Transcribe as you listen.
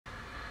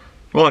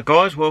Right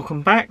guys,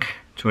 welcome back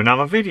to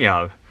another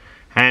video,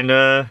 and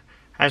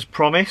as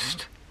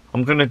promised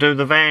I'm going to do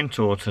the van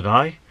tour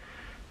today,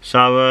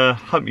 so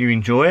hope you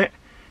enjoy it.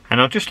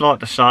 And I'd just like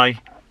to say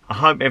I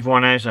hope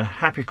everyone has a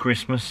happy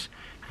Christmas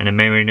and a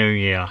Merry New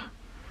Year.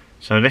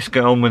 So let's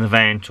get on with the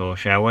van tour,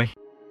 shall we?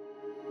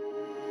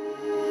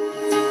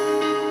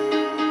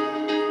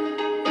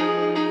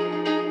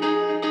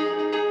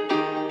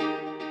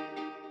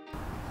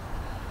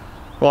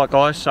 Right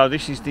guys, so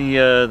this is the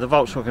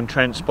Volkswagen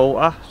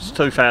Transporter. It's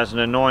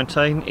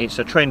 2019. It's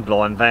a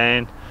trendline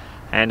van,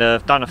 and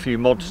I've done a few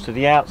mods to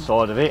the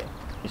outside of it.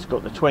 It's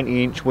got the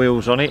 20-inch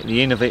wheels on it, the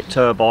Innovit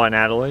turbine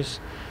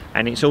alloys,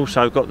 and it's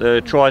also got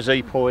the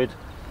tri-zepoid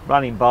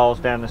running bars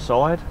down the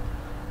side.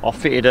 I've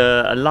fitted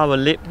a lower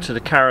lip to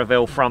the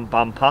Caravelle front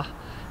bumper,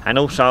 and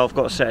also I've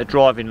got a set of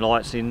driving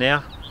lights in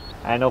there,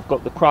 and I've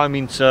got the chrome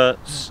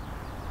inserts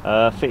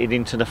fitted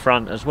into the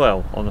front as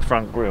well, on the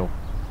front grille.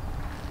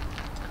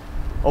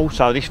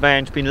 Also, this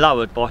van's been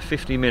lowered by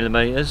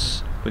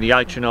 50mm with the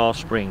H&R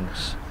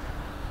springs.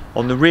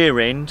 On the rear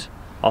end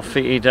I've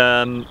fitted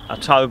a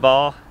tow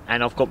bar,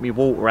 and I've got my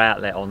water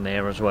outlet on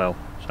there as well,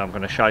 so I'm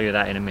going to show you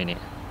that in a minute.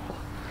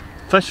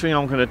 First thing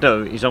I'm going to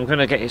do is I'm going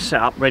to get it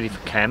set up ready for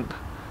camp.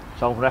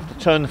 So I'm going to have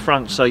to turn the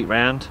front seat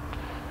round,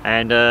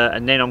 and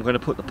then I'm going to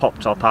put the pop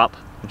top up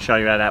and show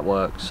you how that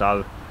works.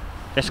 So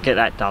let's get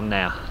that done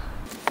now.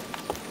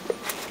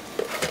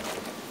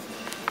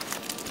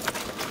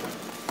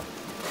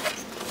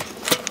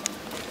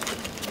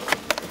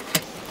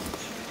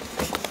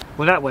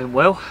 Well, that went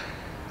well,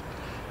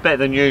 better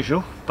than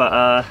usual,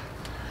 but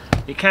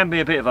it can be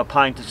a bit of a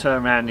pain to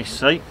turn around this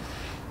seat.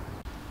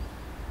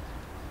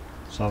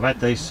 So I've had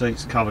these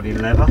seats covered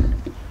in leather,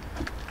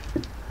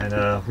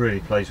 and really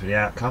pleased with the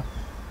outcome.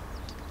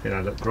 I think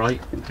they look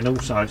great, and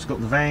also it's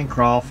got the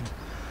Vancraft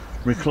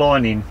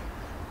reclining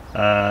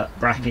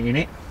bracket in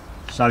it,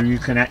 so you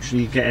can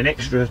actually get an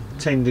extra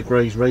 10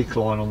 degrees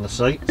recline on the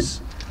seats.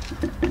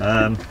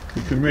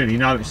 You can really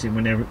notice it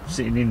when they're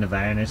sitting in the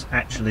van. It's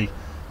actually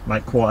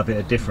make quite a bit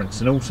of difference,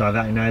 and also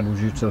that enables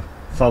you to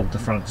fold the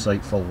front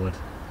seat forward.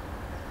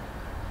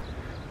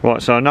 Right,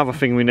 so another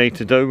thing we need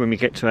to do when we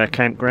get to our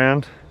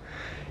campground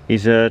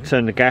is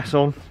turn the gas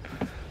on.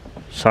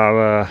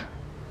 So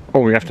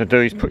all you have to do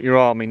is put your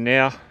arm in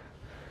there,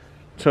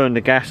 turn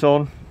the gas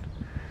on,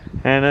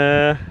 and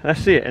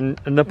that's it. And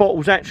the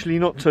bottle's actually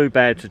not too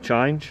bad to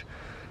change.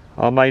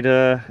 I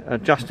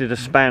adjusted a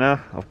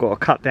spanner. I've got a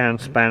cut down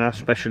spanner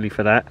especially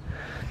for that,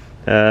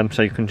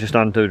 so you can just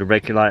undo the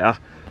regulator,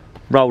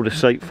 roll the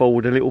seat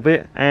forward a little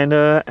bit, and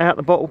out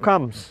the bottle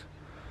comes.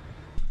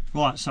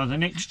 Right, so the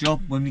next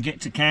job when we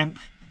get to camp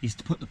is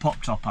to put the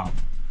pop top up.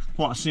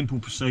 Quite a simple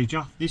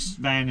procedure. This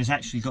van has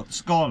actually got the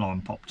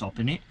Skyline pop top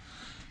in it,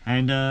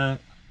 and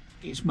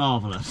it's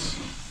marvellous.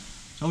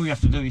 So all you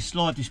have to do is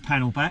slide this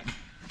panel back.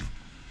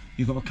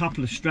 You've got a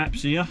couple of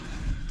straps here,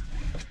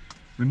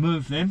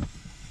 remove them,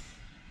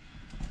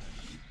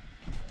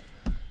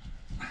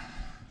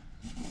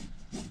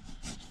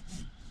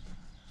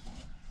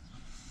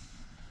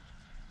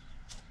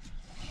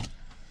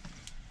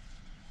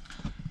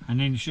 and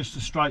then it's just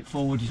a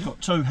straightforward. You've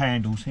got two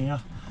handles here.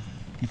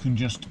 You can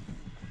just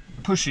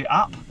push it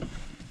up,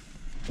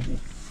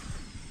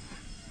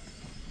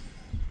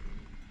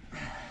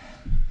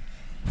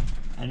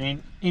 and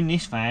then in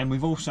this van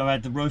we've also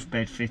had the roof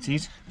bed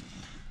fitted,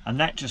 and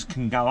that just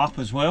can go up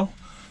as well.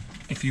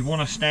 If you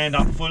want to stand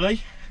up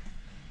fully,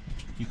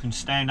 you can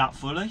stand up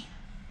fully,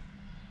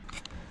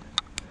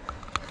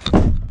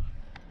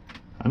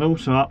 and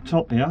also up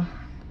top here,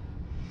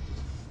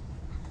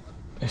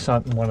 let's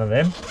open one of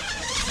them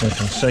so you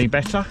can see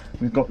better.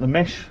 We've got the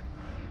mesh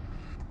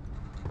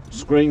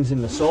screens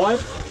in the side,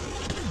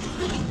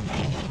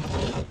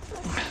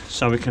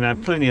 so we can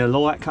have plenty of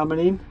light coming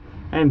in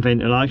and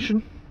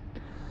ventilation,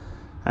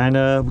 and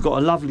we've got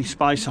a lovely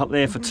space up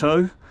there for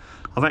two.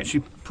 I've actually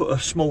put a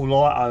small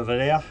light over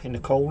there in the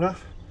corner,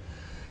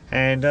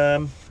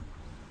 and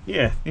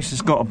yeah, this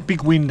has got a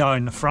big window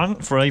in the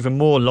front for even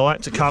more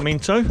light to come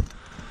into,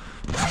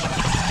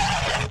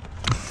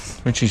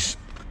 which is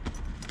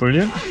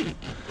brilliant.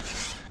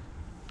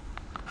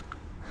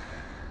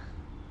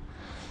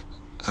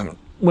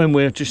 When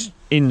we're just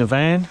in the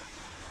van,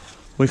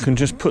 we can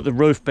just put the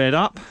roof bed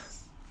up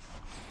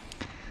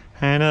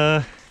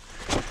and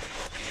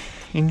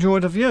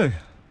enjoy the view.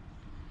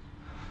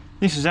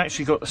 This has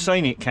actually got the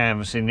scenic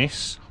canvas in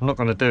this. I'm not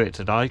going to do it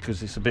today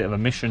because it's a bit of a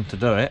mission to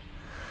do it,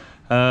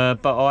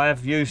 but I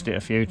have used it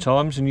a few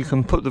times, and you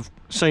can put the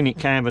scenic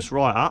canvas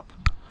right up,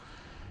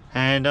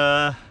 and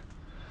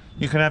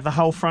you can have the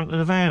whole front of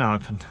the van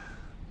open.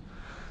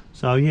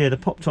 So yeah, the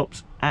pop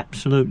top's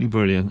absolutely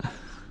brilliant.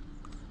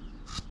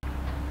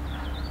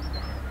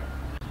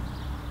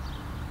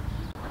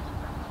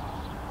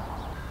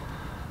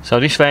 So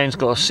this van's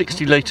got a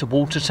 60 litre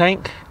water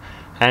tank,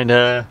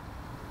 and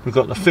we've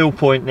got the fill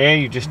point there.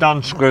 You just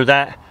unscrew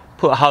that,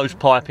 put a hose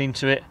pipe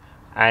into it,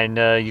 and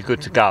you're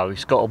good to go.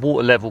 It's got a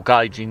water level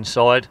gauge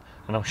inside,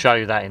 and I'll show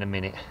you that in a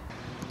minute.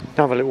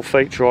 Another little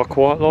feature I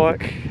quite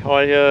like,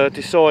 I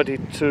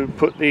decided to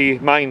put the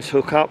mains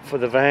hook up for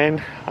the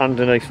van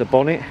underneath the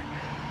bonnet,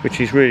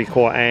 which is really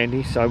quite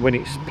handy, so when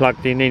it's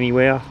plugged in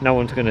anywhere no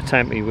one's going to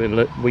tamper you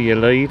with your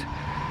lead,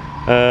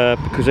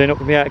 because they're not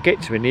going to be able to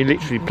get to it. It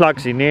literally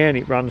plugs in there and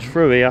it runs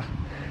through here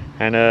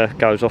and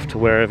goes off to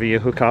wherever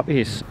your hookup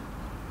is.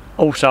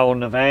 Also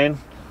on the van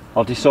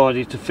I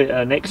decided to fit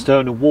an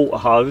external water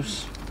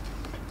hose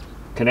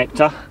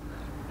connector,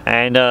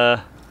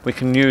 and we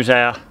can use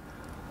our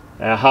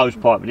hose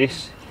pipe with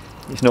this.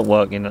 It's not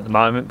working at the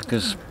moment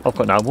because I've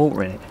got no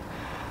water in it,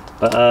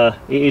 but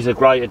it is a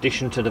great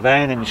addition to the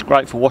van, and it's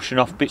great for washing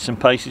off bits and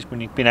pieces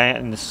when you've been out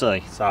in the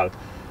sea. So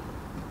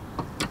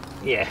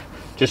yeah,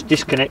 just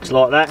disconnects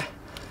like that,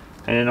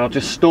 and then I'll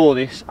just store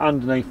this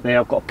underneath there.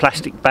 I've got a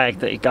plastic bag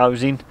that it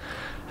goes in,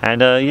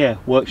 and yeah,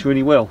 works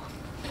really well.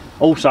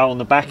 Also on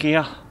the back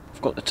here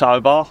I've got the tow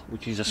bar,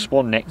 which is a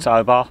swan neck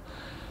tow bar.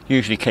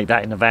 Usually keep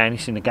that in the van,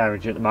 it's in the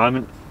garage at the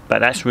moment, but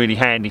that's really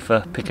handy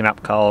for picking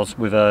up cars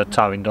with a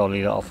towing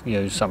dolly that I've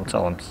used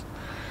sometimes.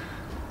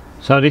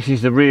 So this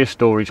is the rear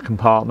storage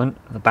compartment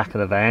at the back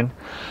of the van.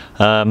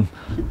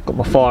 Got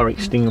my fire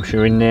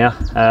extinguisher in there.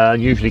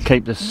 Usually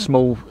keep the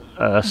small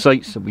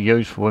seats that we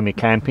use for when we're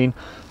camping.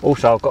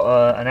 Also I've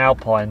got an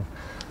Alpine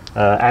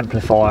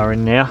amplifier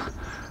in there,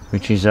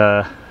 which is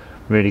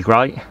really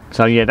great.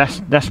 So yeah,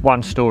 that's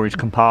one storage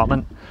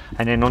compartment,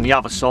 and then on the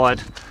other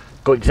side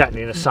got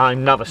exactly the same,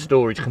 another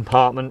storage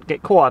compartment.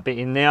 Get quite a bit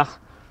in there.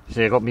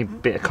 See, I've got me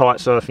bit of kite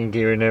surfing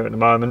gear in there at the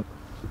moment.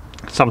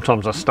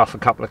 Sometimes I stuff a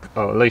couple of,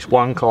 or at least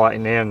one kite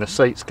in there, and the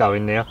seats go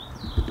in there.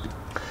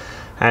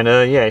 And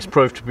yeah, it's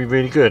proved to be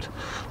really good.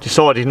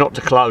 Decided not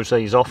to close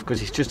these off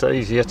because it's just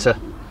easier to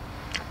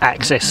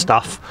access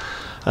stuff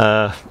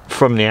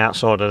from the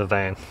outside of the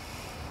van.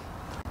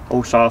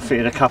 Also I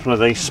fitted a couple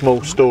of these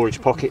small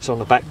storage pockets on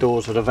the back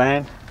doors of the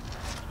van.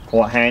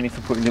 Quite handy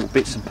for putting little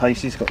bits and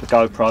pieces. Got the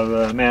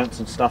GoPro mounts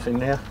and stuff in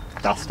there.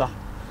 Duster,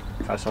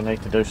 in case I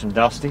need to do some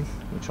dusting,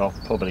 which I'll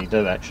probably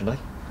do actually.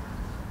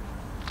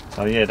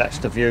 So yeah, that's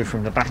the view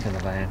from the back of the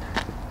van.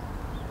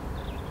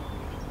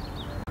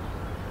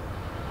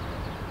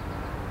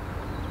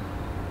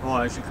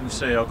 Right, as you can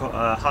see I've got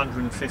a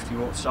 150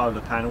 watt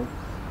solar panel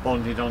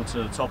bonded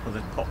onto the top of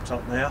the pop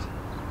top there.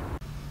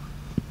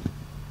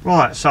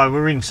 Right, so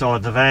we're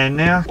inside the van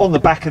now. On the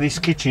back of this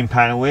kitchen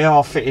panel here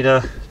I've fitted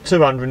a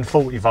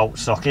 240 volt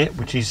socket,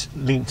 which is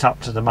linked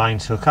up to the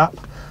mains hookup,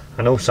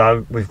 and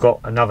also we've got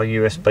another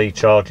USB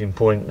charging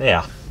point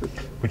there,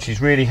 which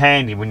is really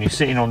handy when you're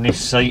sitting on this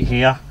seat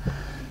here.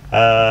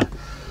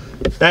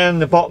 Down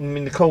the bottom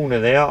in the corner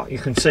there you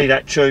can see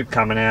that tube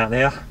coming out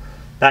there.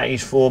 That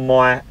is for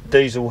my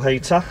diesel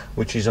heater,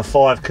 which is a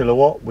 5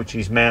 kilowatt, which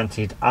is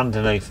mounted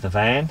underneath the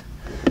van.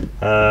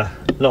 A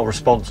lot of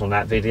response on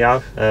that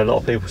video. A lot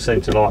of people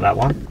seem to like that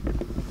one.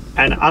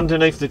 And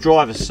underneath the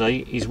driver's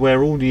seat is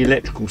where all the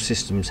electrical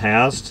system's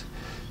housed.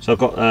 So I've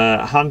got a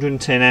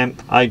 110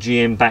 amp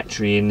AGM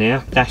battery in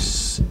there.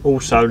 That's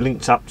also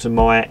linked up to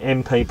my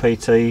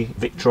MPPT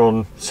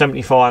Victron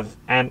 75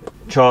 amp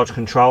charge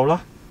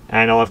controller.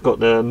 And I've got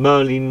the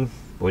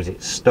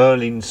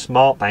Sterling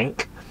Smart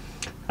Bank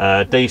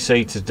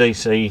DC to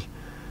DC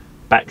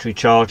battery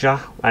charger,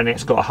 and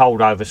it's got a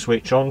holdover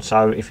switch on,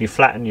 so if you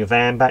flatten your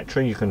van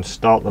battery you can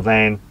start the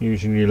van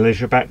using your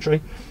leisure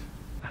battery.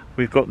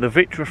 We've got the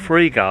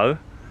vitrifigo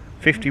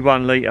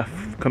 51 litre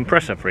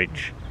compressor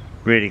fridge,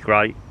 really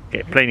great,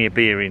 get plenty of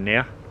beer in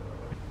there.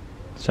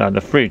 So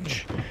the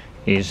fridge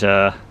is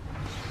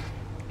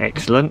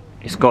excellent.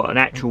 It's got an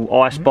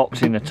actual ice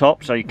box in the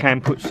top, so you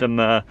can put some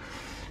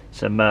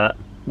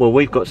well,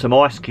 we've got some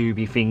ice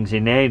cubey things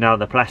in there, you know,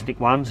 the plastic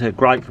ones. They're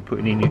great for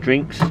putting in your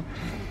drinks.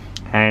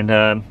 And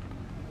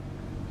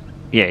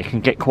yeah, you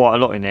can get quite a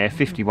lot in there,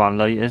 51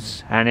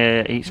 litres, and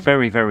it's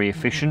very, very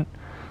efficient.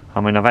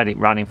 I mean, I've had it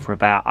running for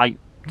about 8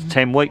 to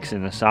 10 weeks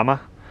in the summer,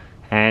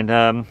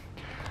 and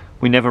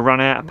we never run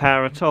out of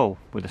power at all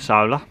with the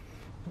solar.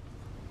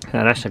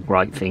 Now that's a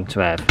great thing to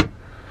have.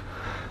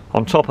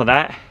 On top of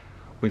that,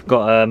 we've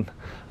got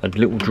a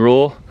little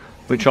drawer,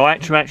 which I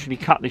actually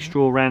cut this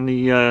drawer around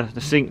the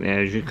sink there,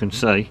 as you can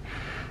see.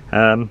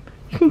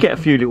 You can get a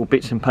few little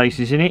bits and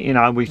pieces in it, you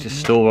know, we just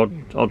store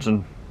odds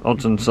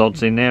and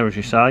sods in there, as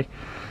you say.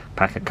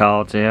 Pack of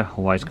cards here,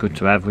 always good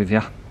to have with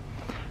you.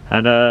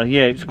 And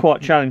yeah, it's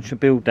quite a challenge to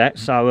build that,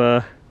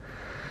 so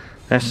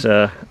that's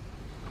a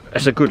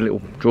good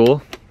little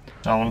drawer.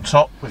 So on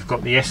top we've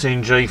got the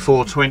SNG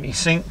 420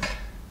 sink,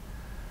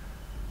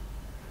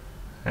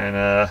 and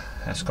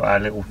that's got our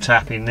little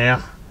tap in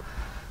there.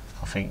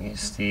 I think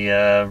it's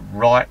the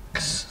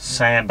Reich's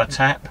Samba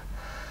tap.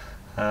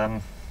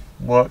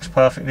 Works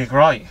perfectly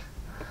great.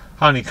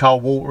 Only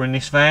cold water in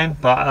this van,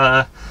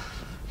 but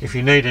if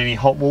you need any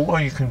hot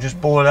water you can just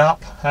boil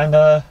up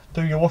and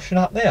do your washing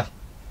up there.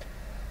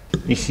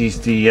 This is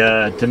the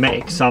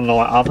dometic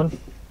sunlight oven.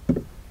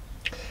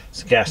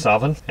 It's a gas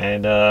oven,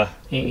 and it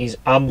is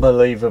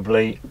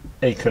unbelievably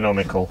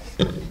economical.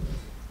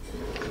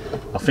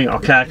 I think I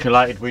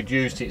calculated we'd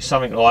used it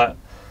something like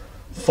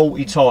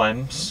 40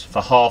 times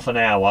for half an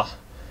hour,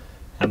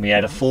 and we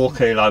had a 4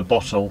 kilo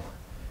bottle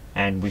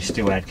and we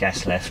still had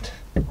gas left.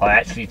 I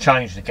actually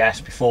changed the gas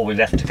before we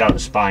left to go to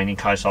Spain in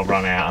case I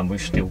run out, and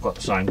we've still got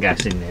the same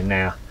gas in there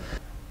now.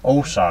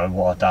 Also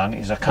what I've done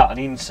is I cut an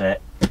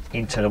inset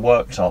into the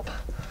worktop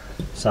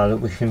so that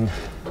we can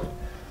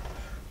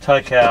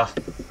take our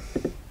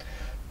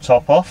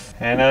top off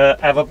and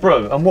have a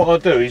brew. And what I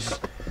do is,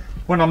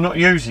 when I'm not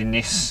using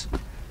this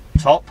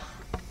top,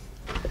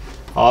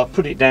 I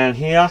put it down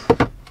here,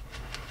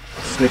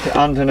 slip it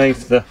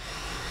underneath the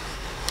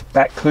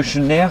back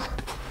cushion there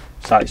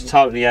so it's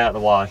totally out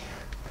of the way,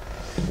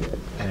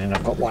 and then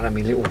I've got one of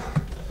my little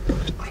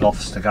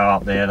cloths to go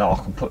up there that I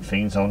can put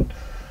things on.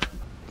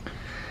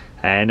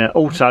 And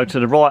also to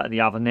the right of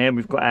the oven there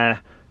we've got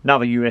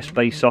another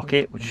USB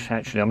socket, which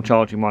actually I'm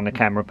charging one of the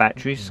camera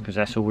batteries because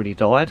that's already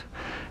died.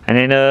 And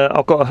then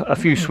I've got a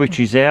few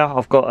switches there.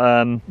 I've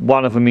got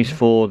one of them is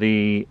for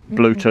the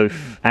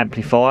Bluetooth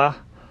amplifier,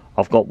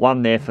 I've got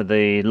one there for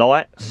the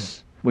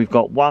lights, we've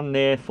got one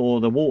there for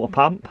the water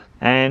pump,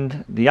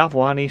 and the other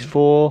one is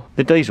for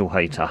the diesel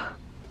heater.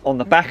 On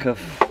the back of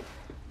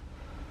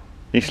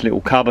this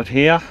little cupboard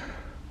here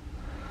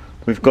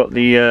we've got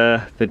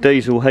the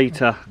diesel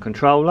heater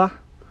controller,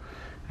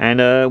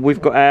 and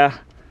we've got our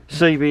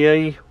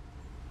CBE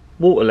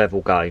water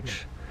level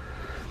gauge,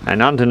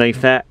 and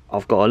underneath that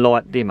I've got a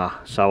light dimmer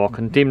so I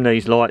can dim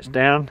these lights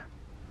down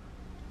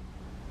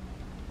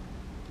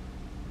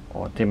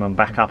or dim them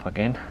back up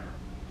again,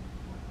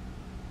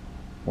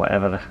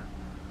 whatever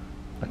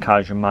the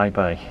occasion may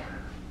be.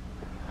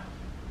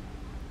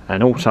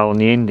 And also on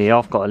the end here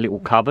I've got a little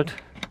cupboard,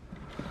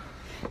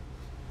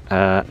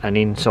 and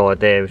inside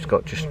there it's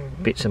got just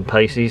bits and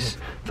pieces.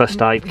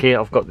 First aid kit,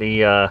 I've got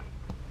the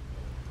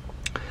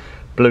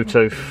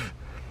Bluetooth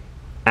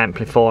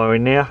amplifier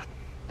in there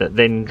that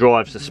then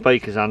drives the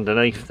speakers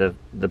underneath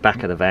the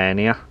back of the van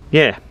here.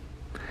 Yeah,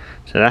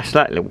 so that's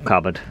that little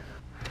cupboard.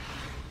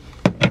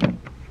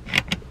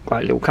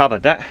 Great little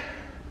cupboard that.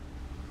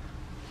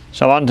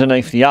 So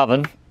underneath the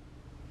oven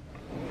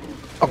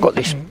I've got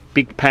this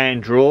big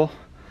pan drawer.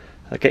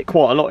 I get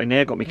quite a lot in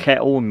there. Got my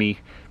kettle and my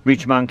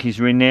ridge monkeys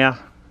are in there.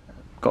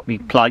 Got me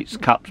plates,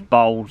 cups,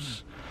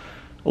 bowls,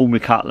 all my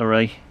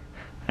cutlery,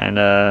 and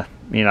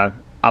you know,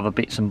 other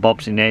bits and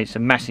bobs in there. It's a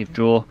massive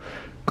drawer,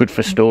 good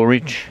for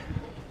storage.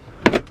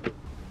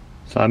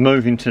 So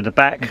moving to the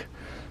back,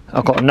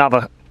 I've got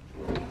another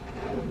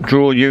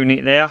drawer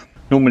unit there.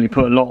 Normally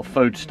put a lot of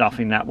food stuff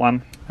in that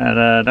one,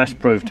 and that's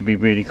proved to be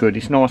really good.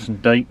 It's nice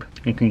and deep,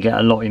 you can get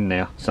a lot in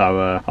there.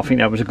 So I think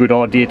that was a good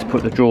idea to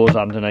put the drawers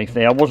underneath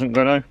there. I wasn't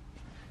going to,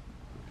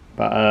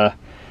 but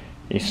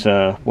it's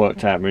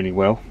worked out really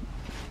well.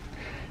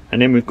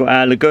 And then we've got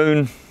our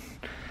Lagun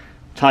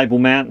table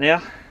mount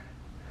there,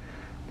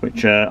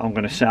 which I'm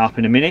going to set up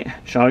in a minute,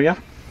 show you.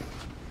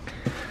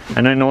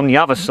 And then on the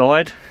other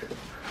side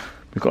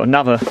we've got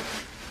another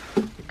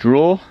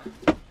drawer,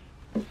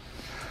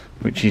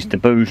 which is the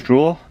booze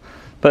drawer,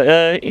 but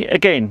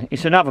again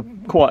it's another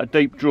quite a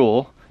deep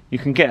drawer. You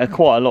can get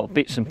quite a lot of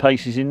bits and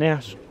pieces in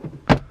there,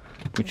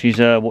 which is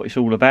what it's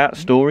all about,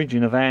 storage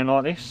in a van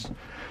like this.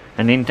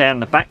 And then down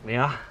the back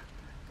there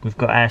we've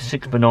got our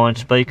 6x9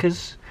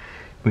 speakers,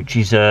 which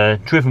is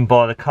driven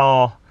by the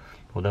car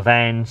or the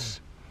van's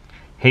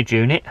head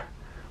unit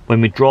when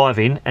we're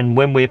driving, and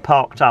when we're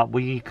parked up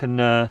we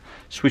can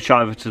switch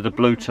over to the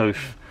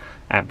Bluetooth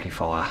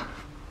amplifier.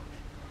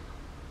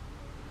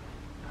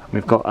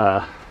 We've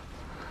got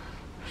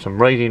some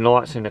reading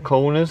lights in the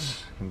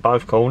corners, in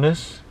both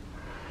corners,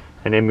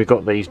 and then we've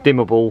got these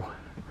dimmable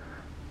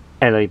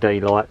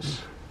LED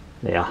lights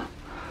there.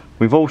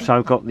 We've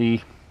also got the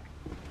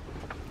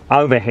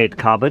overhead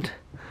cupboard,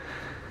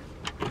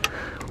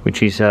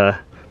 which is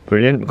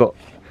brilliant. We've got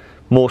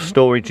more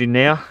storage in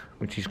there,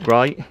 which is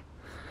great.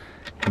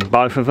 In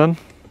both of them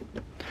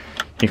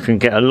you can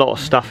get a lot of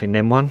stuff in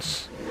them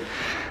ones.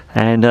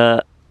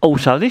 And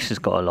also this has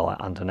got a light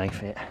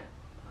underneath it.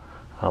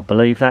 I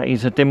believe that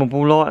is a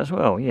dimmable light as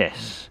well,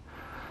 yes.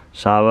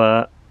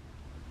 So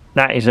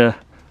that is a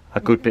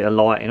good bit of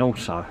lighting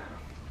also.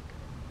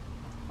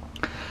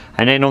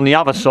 And then on the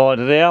other side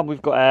of there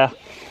we've got our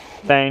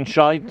van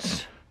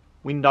shades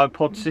window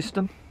pod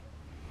system.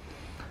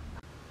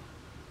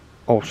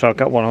 Also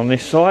got one on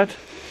this side.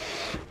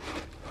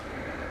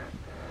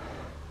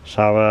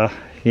 So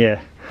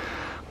yeah,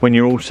 when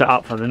you're all set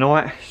up for the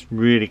night, it's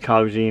really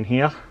cosy in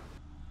here.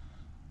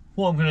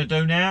 What I'm going to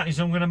do now is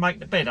I'm going to make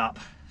the bed up,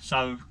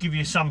 so give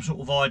you some sort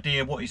of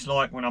idea what it's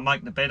like when I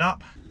make the bed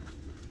up.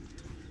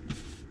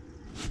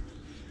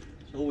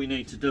 So all we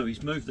need to do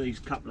is move these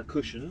couple of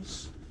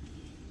cushions,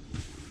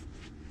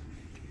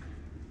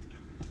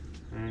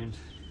 and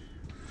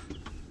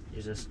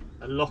there's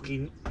a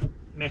locking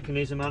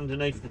mechanism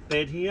underneath the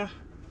bed here.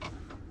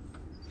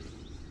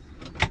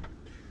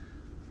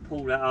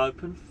 Pull that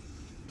open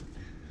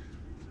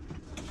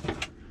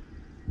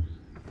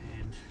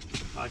and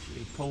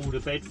basically pull the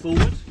bed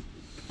forward.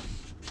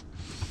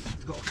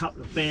 It's got a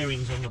couple of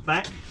bearings on the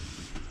back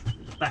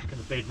of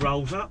the bed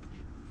rolls up,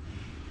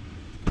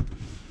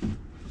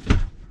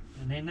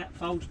 and then that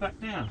folds back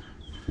down,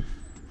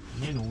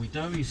 and then all we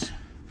do is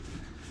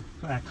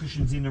Put our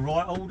cushions in the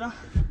right order.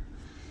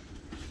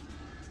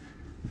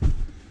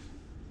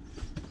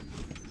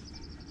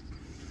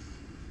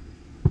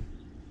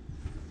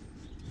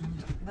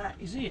 And that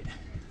is it.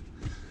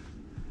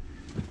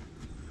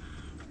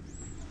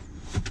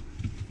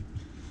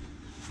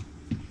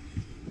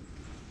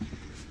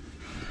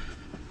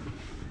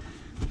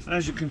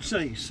 As you can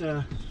see, it's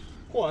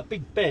quite a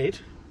big bed.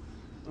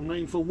 I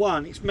mean, for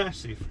one, it's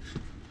massive.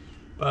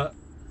 But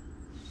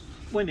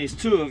when there's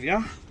two of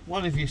you,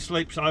 one of you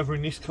sleeps over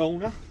in this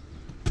corner,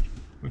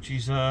 which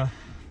is I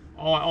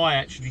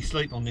actually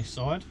sleep on this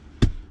side,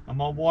 and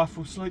my wife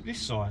will sleep this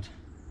side.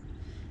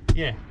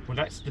 Yeah, well,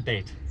 that's the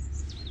bed.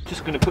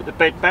 Just going to put the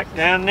bed back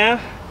down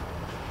now.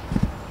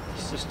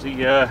 It's just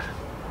the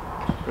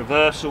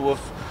reversal of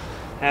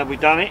how we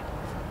done it.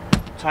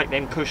 Take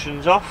them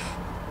cushions off.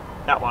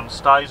 That one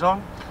stays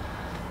on.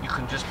 You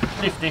can just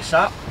lift this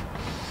up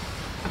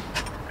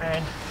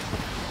and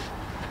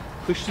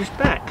push this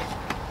back.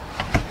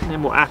 And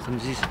then what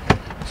happens is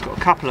it's got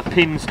a couple of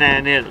pins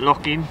down there that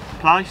lock in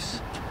place.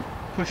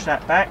 Push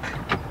that back.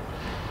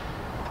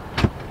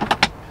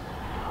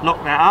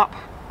 Lock that up.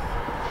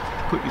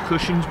 Put your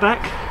cushions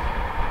back.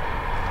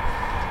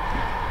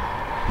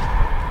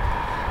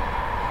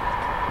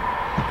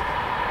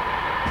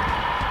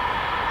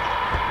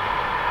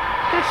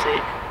 That's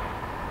it.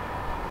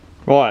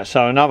 Right,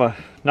 so another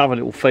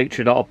little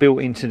feature that I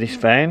built into this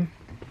van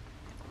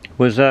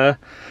was to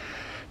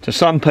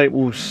some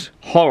people's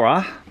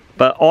horror,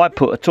 but I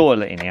put a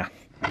toilet in here.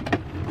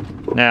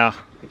 Now,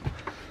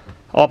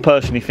 I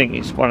personally think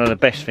it's one of the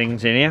best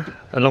things in here,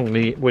 along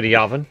with the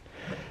oven.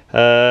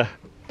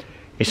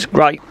 It's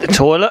great, the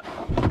toilet.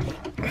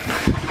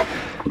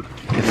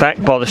 In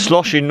fact, by the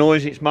sloshing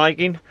noise it's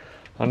making,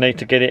 I need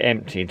to get it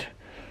emptied.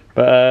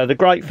 But the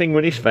great thing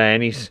with this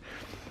van is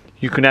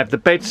you can have the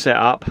bed set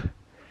up,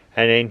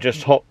 and then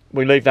just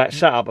we leave that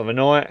set up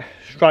overnight,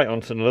 straight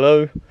onto the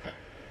loo,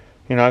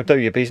 you know, do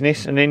your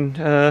business, and then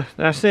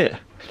that's it.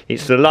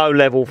 It's the low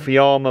level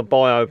Fiamma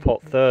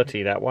Biopot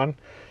 30, that one.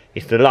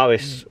 It's the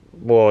lowest,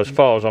 well, as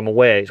far as I'm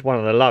aware, it's one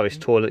of the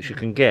lowest toilets you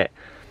can get.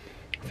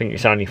 I think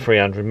it's only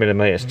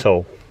 300mm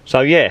tall. So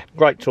yeah,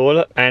 great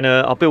toilet, and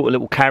I built a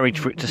little carriage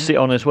for it to sit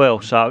on as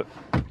well, so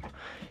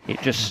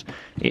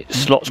it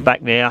slots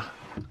back there,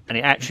 and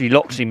it actually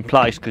locks in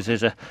place because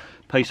there's a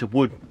piece of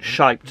wood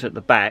shaped at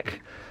the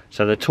back.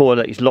 So the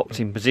toilet is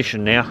locked in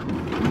position now,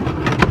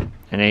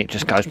 and then it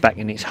just goes back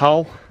in its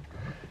hole,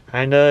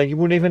 and you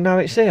wouldn't even know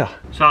it's there.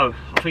 So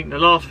I think the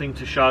last thing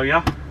to show you,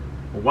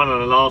 or one of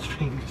the last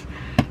things,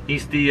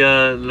 is the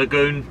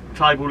Lagun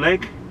table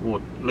leg, or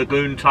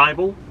Lagun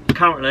table.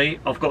 Currently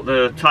I've got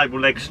the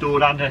table leg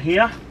stored under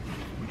here,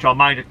 which I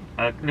made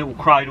a little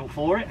cradle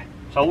for it.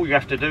 So all you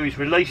have to do is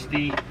release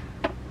the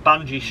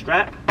bungee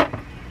strap,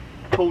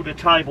 pull the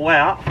table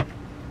out,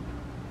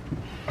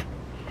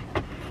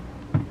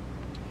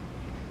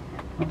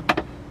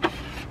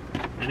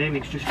 and then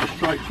it's just a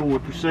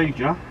straightforward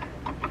procedure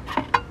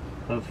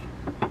of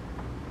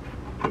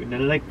putting the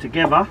leg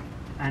together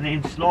and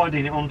then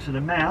sliding it onto the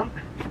mount,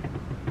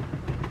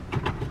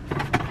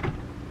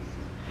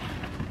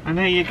 and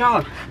there you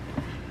go,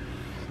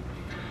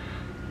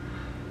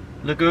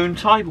 Lagun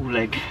table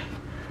leg.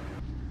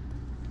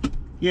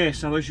 Yeah,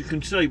 so as you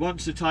can see,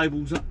 once the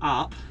tables are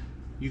up,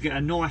 you get a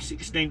nice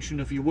extension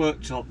of your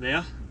worktop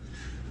there,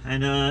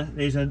 and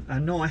there's a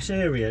nice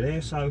area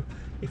there. So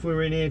if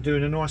we're in here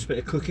doing a nice bit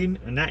of cooking,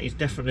 and that is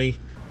definitely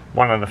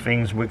one of the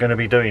things we're going to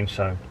be doing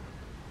soon.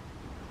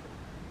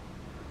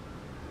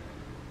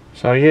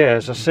 So yeah,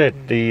 as I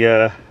said,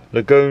 the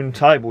Lagun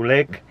table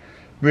leg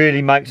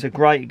really makes a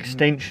great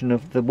extension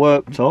of the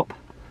worktop,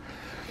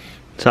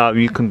 so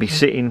you can be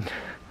sitting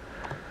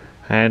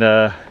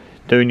and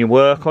doing your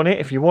work on it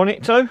if you want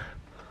it to,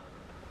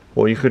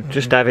 or you could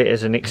just have it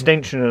as an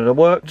extension of the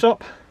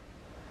worktop,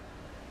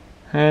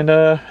 and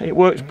it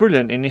works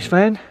brilliant in this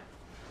van.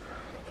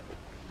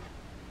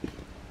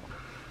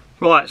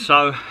 Right,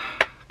 so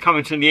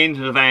coming to the end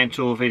of the van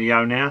tour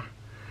video now.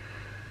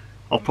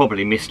 I've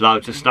probably missed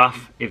loads of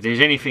stuff. If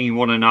there's anything you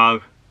want to know,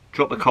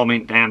 drop a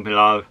comment down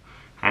below,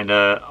 and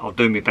I'll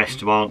do my best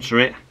to answer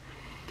it.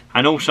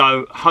 And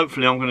also,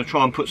 hopefully I'm going to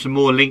try and put some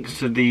more links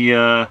to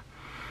the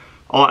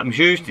items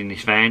used in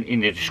this van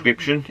in the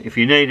description. If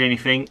you need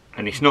anything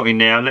and it's not in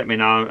there, let me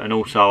know, and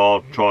also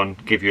I'll try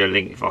and give you a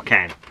link if I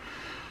can.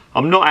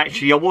 I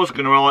was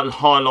going to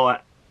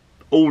highlight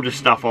all the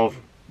stuff I've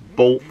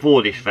bought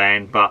for this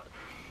van, but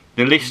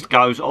the list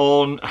goes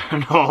on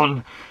and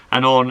on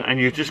and on, and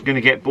you're just going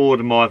to get bored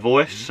of my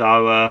voice,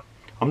 so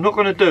I'm not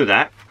going to do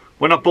that.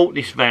 When I bought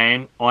this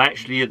van, I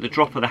actually, at the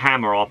drop of the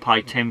hammer, I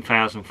paid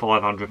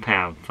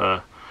 £10,500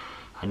 for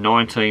a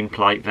 19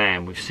 plate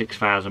van with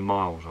 6,000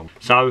 miles on.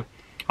 So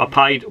I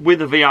paid, with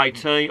the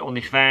VAT on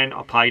this van,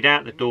 I paid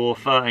out the door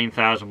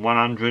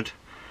 £13,100.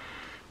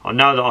 I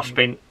know that I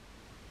spent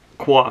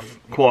quite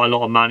a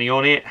lot of money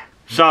on it.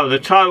 So the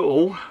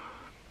total,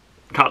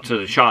 cut to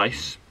the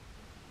chase,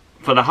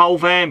 for the whole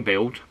van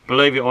build,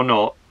 believe it or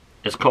not,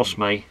 has cost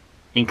me,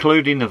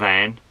 including the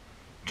van,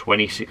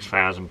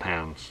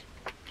 £26,000.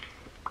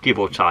 Give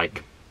or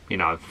take. you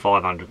know,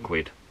 500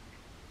 quid.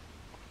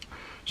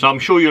 So I'm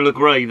sure you'll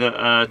agree that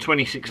a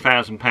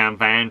 £26,000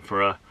 van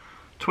for a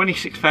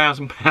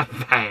 £26,000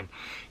 van,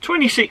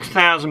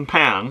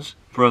 £26,000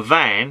 for a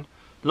van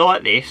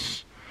like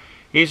this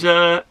is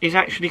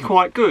actually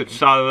quite good.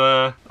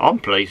 So I'm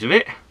pleased with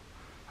it,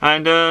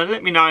 and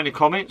let me know in the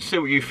comments, see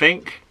what you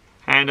think,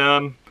 and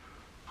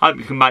hope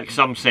you can make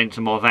some sense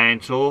of my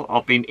van tour.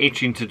 I've been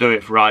itching to do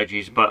it for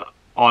ages, but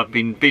I've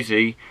been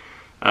busy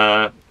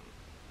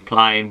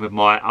playing with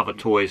my other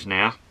toys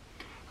now.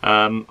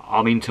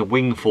 I'm into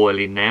wing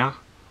foiling now.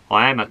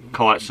 I am a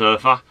kite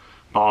surfer,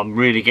 but I'm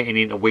really getting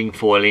into wing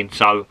foiling,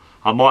 so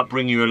I might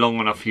bring you along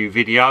on a few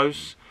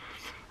videos.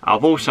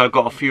 I've also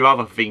got a few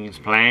other things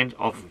planned.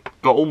 I've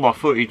got all my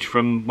footage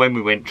from when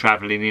we went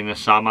travelling in the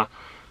summer,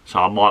 so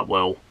I might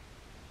well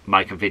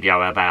make a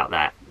video about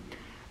that.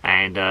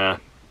 And I'm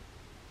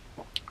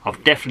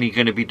definitely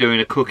going to be doing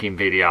a cooking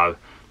video.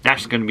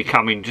 That's going to be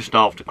coming just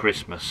after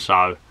Christmas,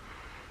 so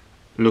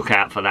look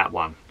out for that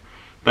one.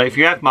 But if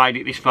you have made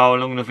it this far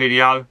along the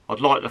video,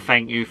 I'd like to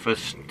thank you for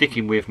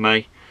sticking with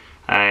me,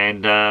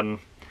 and I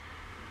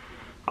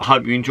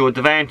hope you enjoyed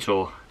the van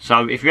tour.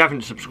 So if you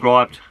haven't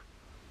subscribed,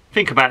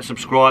 think about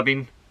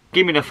subscribing,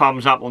 give me the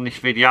thumbs up on this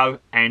video,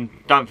 and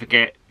don't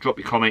forget, drop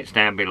your comments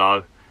down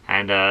below,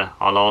 and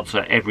I'll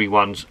answer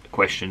everyone's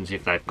questions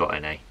if they've got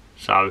any.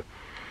 So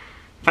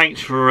thanks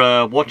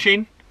for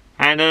watching,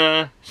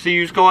 and see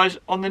you guys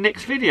on the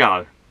next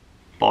video.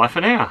 Bye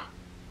for now.